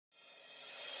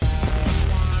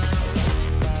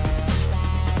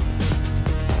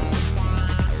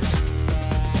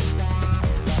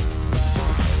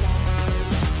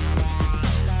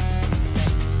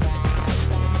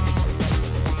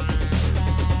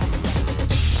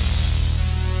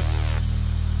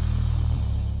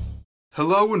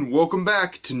Hello and welcome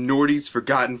back to Norty's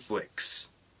Forgotten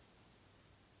Flicks.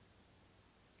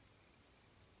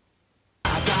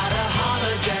 I got a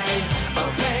holiday, a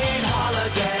paid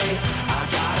holiday. I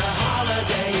got a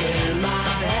holiday in my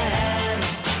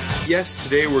hand. Yes,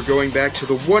 today we're going back to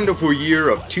the wonderful year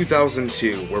of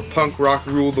 2002, where punk rock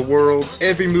ruled the world,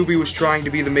 every movie was trying to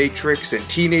be the Matrix, and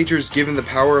teenagers given the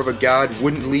power of a god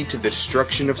wouldn't lead to the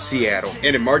destruction of Seattle.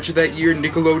 And in March of that year,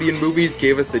 Nickelodeon Movies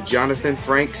gave us the Jonathan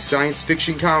Frakes science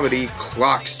fiction comedy,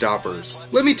 Clockstoppers.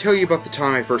 Let me tell you about the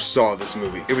time I first saw this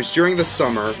movie. It was during the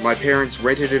summer, my parents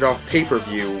rented it off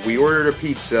pay-per-view, we ordered a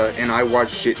pizza, and I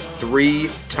watched it 3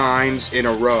 times in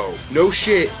a row. No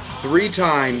shit, 3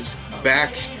 times,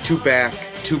 back to back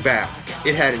to back.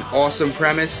 It had an awesome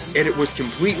premise, and it was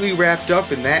completely wrapped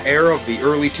up in that era of the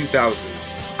early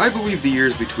 2000s. I believe the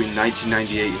years between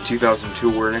 1998 and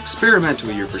 2002 were an experimental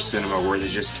year for cinema where they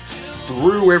just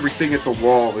threw everything at the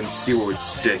wall and see what would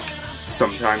stick.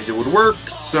 Sometimes it would work,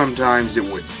 sometimes it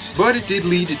wouldn't. But it did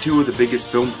lead to 2 of the biggest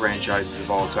film franchises of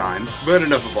all time. But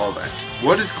enough of all that.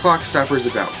 What is Clockstoppers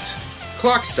about?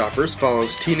 Clockstoppers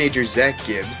follows teenager Zach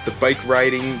Gibbs, the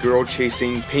bike-riding,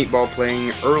 girl-chasing,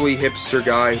 paintball-playing, early hipster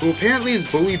guy who apparently is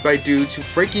bullied by dudes who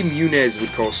Frankie Muniz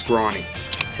would call scrawny.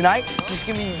 Tonight, it's just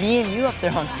gonna be me and you up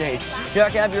there on stage. You're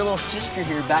not gonna have your little sister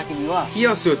here backing you up. He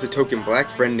also has a token black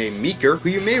friend named Meeker, who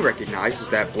you may recognize as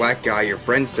that black guy your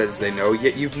friend says they know,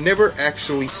 yet you've never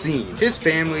actually seen. His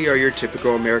family are your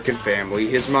typical American family.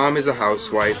 His mom is a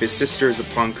housewife, his sister is a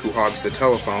punk who hogs the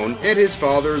telephone, and his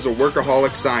father is a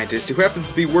workaholic scientist who happens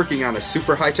to be working on a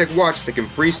super high-tech watch that can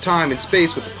freeze time and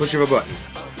space with the push of a button.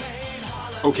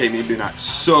 Okay, maybe not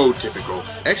so typical.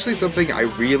 Actually, something I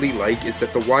really like is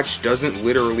that the watch doesn't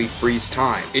literally freeze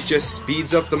time. It just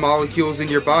speeds up the molecules in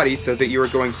your body so that you are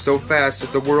going so fast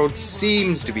that the world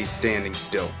seems to be standing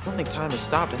still. I don't think time has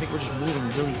stopped. I think we're just moving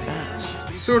really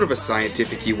fast. Sort of a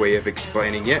scientific-y way of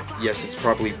explaining it. Yes, it's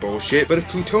probably bullshit, but if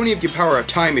plutonium can power a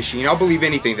time machine, I'll believe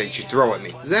anything that you throw at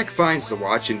me. Zach finds the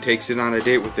watch and takes it on a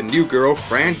date with the new girl,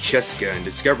 Francesca, and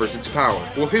discovers its power.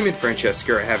 While him and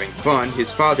Francesca are having fun,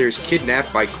 his father is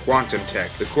kidnapped by Quantum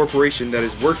Tech, the corporation that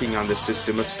is working on the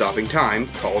system of stopping time,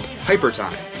 called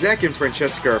Hypertime. Zach and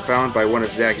Francesca are found by one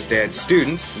of Zach's dad's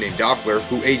students, named Doppler,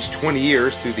 who aged 20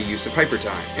 years through the use of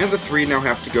Hypertime. And the 3 now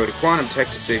have to go to Quantum Tech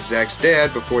to save Zach's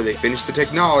dad before they finish the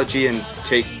technology and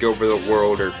take over the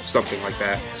world or something like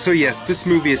that. So yes, this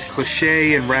movie is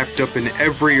cliche and wrapped up in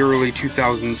every early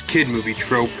 2000s kid movie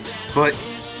trope, but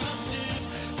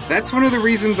that's one of the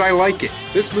reasons I like it.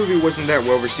 This movie wasn't that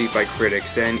well received by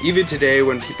critics, and even today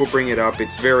when people bring it up,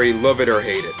 it's very love it or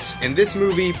hate it. And this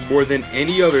movie, more than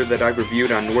any other that I've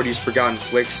reviewed on Norty's Forgotten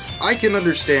Flicks, I can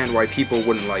understand why people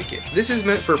wouldn't like it. This is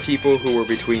meant for people who were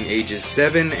between ages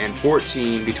 7 and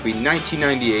 14 between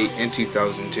 1998 and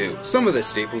 2002. Some of the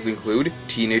staples include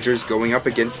teenagers going up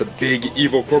against the big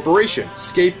evil corporation,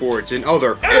 skateboards, and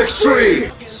other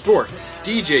extreme sports,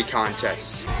 DJ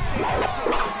contests,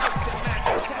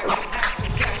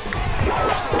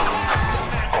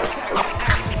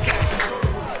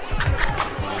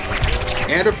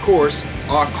 and of course,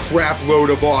 a crap load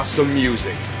of awesome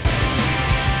music.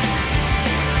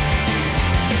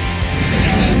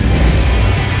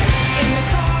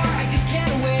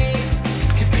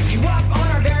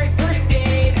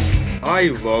 I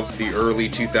love the early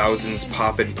 2000s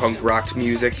pop and punk rock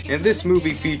music, and this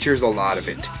movie features a lot of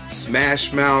it.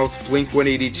 Smash Mouth,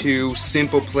 Blink-182,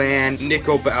 Simple Plan,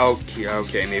 Nickelback.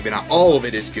 Okay, maybe not all of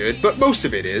it is good, but most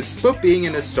of it is. But being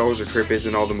a nostalgia trip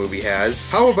isn't all the movie has.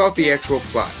 How about the actual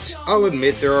plot? I'll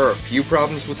admit there are a few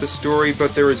problems with the story,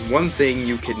 but there is one thing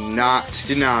you cannot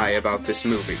deny about this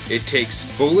movie. It takes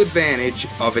full advantage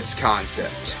of its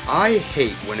concept. I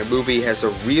hate when a movie has a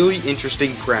really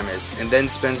interesting premise and then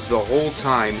spends the whole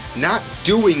time not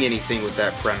doing anything with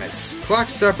that premise.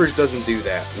 Clockstoppers doesn't do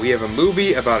that. We have a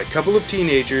movie about a couple of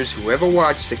teenagers who have a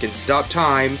watch that can stop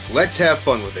time. Let's have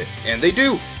fun with it. And they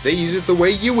do. They use it the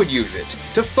way you would use it,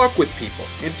 to fuck with people.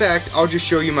 In fact, I'll just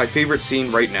show you my favorite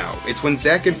scene right now. It's when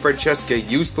Zach and Francesca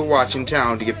use the watch in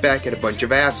town to get back at a bunch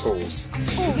of assholes.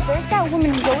 Oh, there's that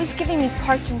woman who's always giving me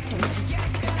parking tickets.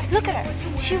 Look at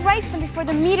her. She writes them before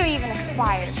the meter even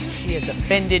expires. She has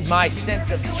offended my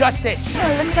sense of justice.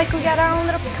 Oh, it looks like we got our own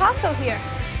little Picasso here.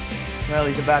 Well,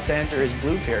 he's about to enter his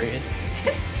blue period.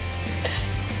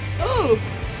 Ooh,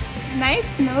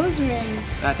 nice nose ring.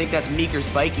 I think that's Meeker's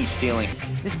bike he's stealing.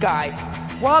 This guy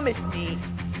promised me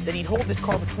that he'd hold this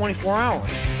car for 24 hours.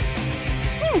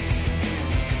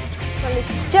 Well,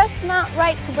 it's just not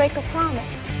right to break a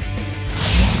promise.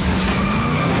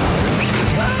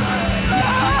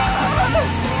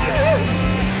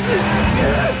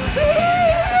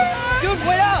 Dude,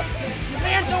 wait up!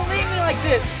 Man, don't leave me like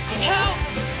this. Help!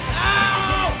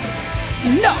 Ow!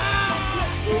 No!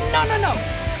 No, no, no!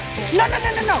 No, no,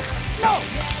 no, no, no! No!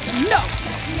 No!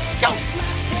 No!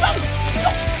 No!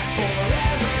 No!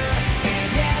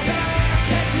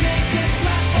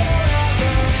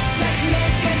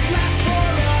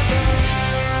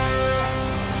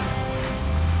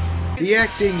 The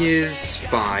acting is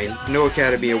fine, no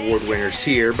Academy Award winners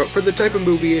here, but for the type of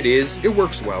movie it is, it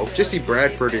works well. Jesse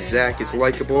Bradford as Zach is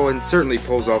likable and certainly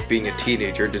pulls off being a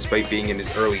teenager despite being in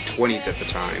his early 20s at the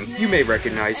time. You may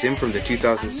recognize him from the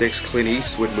 2006 Clint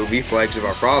Eastwood movie Flags of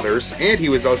Our Fathers, and he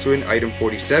was also in Item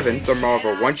 47, the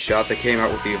Marvel one-shot that came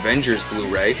out with the Avengers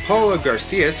Blu-ray. Paula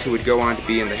Garcias, who would go on to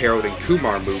be in the Harold and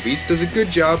Kumar movies, does a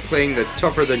good job playing the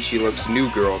tougher-than-she-looks new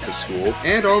girl at the school,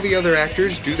 and all the other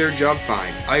actors do their job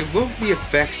fine. I love the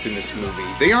effects in this movie.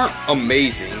 They aren't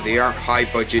amazing, they aren't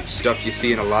high-budget stuff you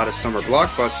see in a lot of summer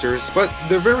blockbusters, but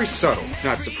they're very subtle.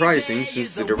 Not surprising,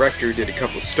 since the director did a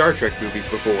couple Star Trek movies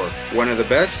before. One of the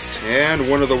best, and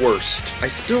one of the worst. I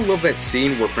still love that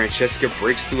scene where Francesca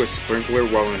breaks through a sprinkler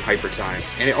while in hypertime,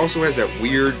 and it also has that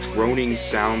weird droning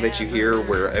sound that you hear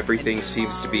where everything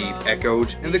seems to be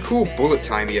echoed, and the cool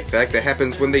bullet-timey effect that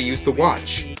happens when they use the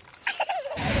watch.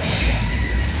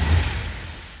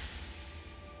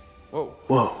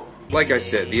 Whoa. Like I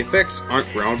said, the effects aren't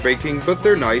groundbreaking, but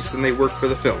they're nice and they work for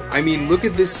the film. I mean, look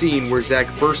at this scene where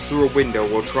Zach bursts through a window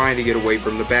while trying to get away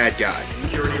from the bad guy.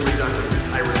 Security redundant.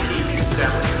 I repeat,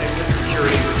 establish exit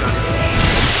security redundant.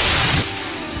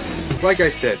 Like I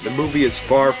said, the movie is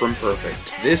far from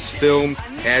perfect. This film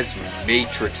has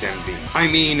Matrix envy. I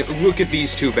mean, look at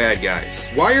these two bad guys.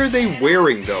 Why are they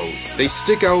wearing those? They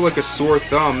stick out like a sore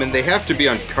thumb and they have to be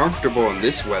uncomfortable in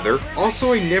this weather.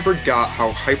 Also, I never got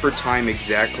how hypertime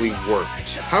exactly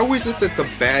worked. How is it that the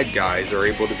bad guys are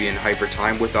able to be in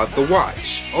hypertime without the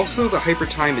watch? Also, the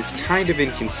hypertime is kind of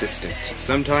inconsistent.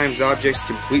 Sometimes objects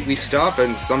completely stop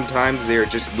and sometimes they are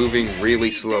just moving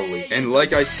really slowly. And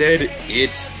like I said,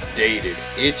 it's dated.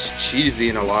 It's cheesy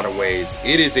in a lot of ways.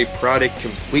 It is a product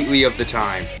completely of the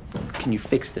time. Can you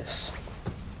fix this?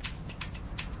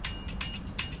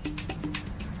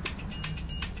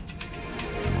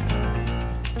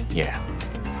 Yeah.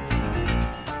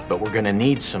 But we're gonna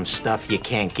need some stuff you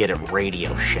can't get at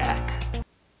Radio Shack.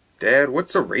 Dad,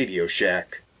 what's a Radio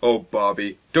Shack? Oh,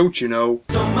 Bobby, don't you know?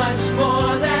 So much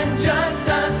more than just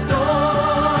a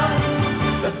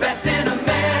store. The best in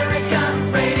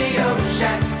America, Radio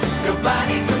Shack.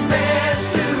 Nobody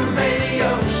compares to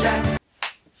Radio Shack.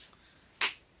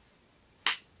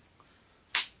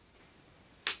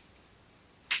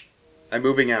 I'm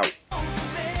moving out.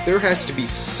 There has to be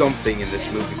something in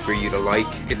this movie for you to like.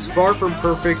 It's far from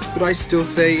perfect, but I still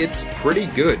say it's pretty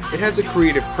good. It has a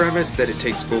creative premise that it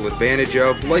takes full advantage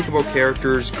of, likable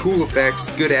characters, cool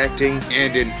effects, good acting,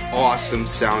 and an awesome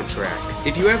soundtrack.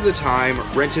 If you have the time,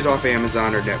 rent it off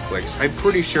Amazon or Netflix. I'm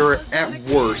pretty sure, at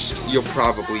worst, you'll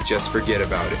probably just forget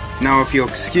about it. Now, if you'll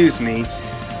excuse me,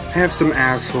 I have some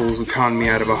assholes who conned me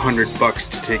out of $100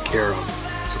 to take care of.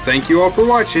 So thank you all for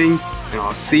watching, and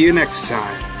I'll see you next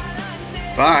time.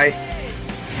 Bye.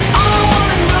 All I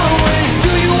wanna know is,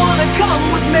 do you wanna come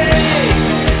with me?